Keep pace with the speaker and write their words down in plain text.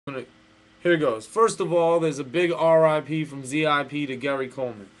Here goes. First of all, there's a big RIP from ZIP to Gary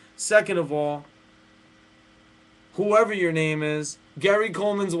Coleman. Second of all, whoever your name is, Gary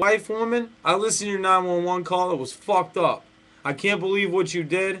Coleman's wife, woman, I listened to your 911 call. It was fucked up. I can't believe what you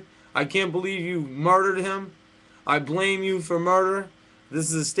did. I can't believe you murdered him. I blame you for murder. This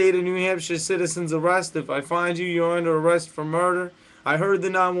is a state of New Hampshire citizen's arrest. If I find you, you're under arrest for murder. I heard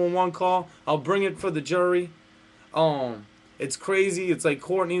the 911 call. I'll bring it for the jury. Um, it's crazy. It's like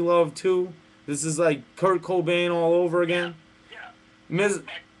Courtney Love too. This is like Kurt Cobain all over Yeah, again. yeah. Miz, Case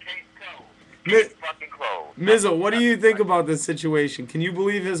closed. Miz, Case fucking closed. Mizzo, what do you think about this situation? Can you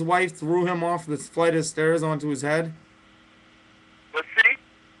believe his wife threw him off the flight of stairs onto his head? But see,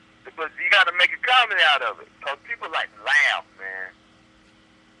 but you got to make a comedy out of it. Cause people like laugh, man.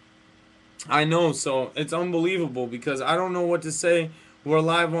 I know, so it's unbelievable because I don't know what to say. We're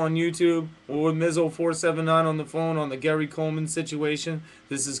live on YouTube. We're with Mizzo479 on the phone on the Gary Coleman situation.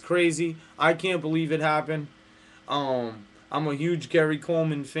 This is crazy. I can't believe it happened. I'm a huge Gary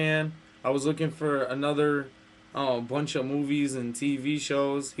Coleman fan. I was looking for another bunch of movies and TV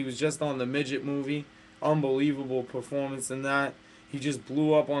shows. He was just on the Midget movie. Unbelievable performance in that. He just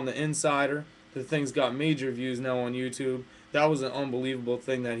blew up on the Insider. The thing's got major views now on YouTube. That was an unbelievable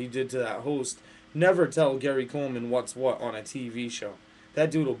thing that he did to that host. Never tell Gary Coleman what's what on a TV show. That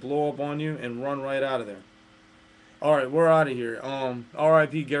dude will blow up on you and run right out of there. All right, we're out of here.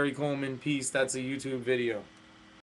 R.I.P. Gary Coleman. Peace. That's a YouTube video.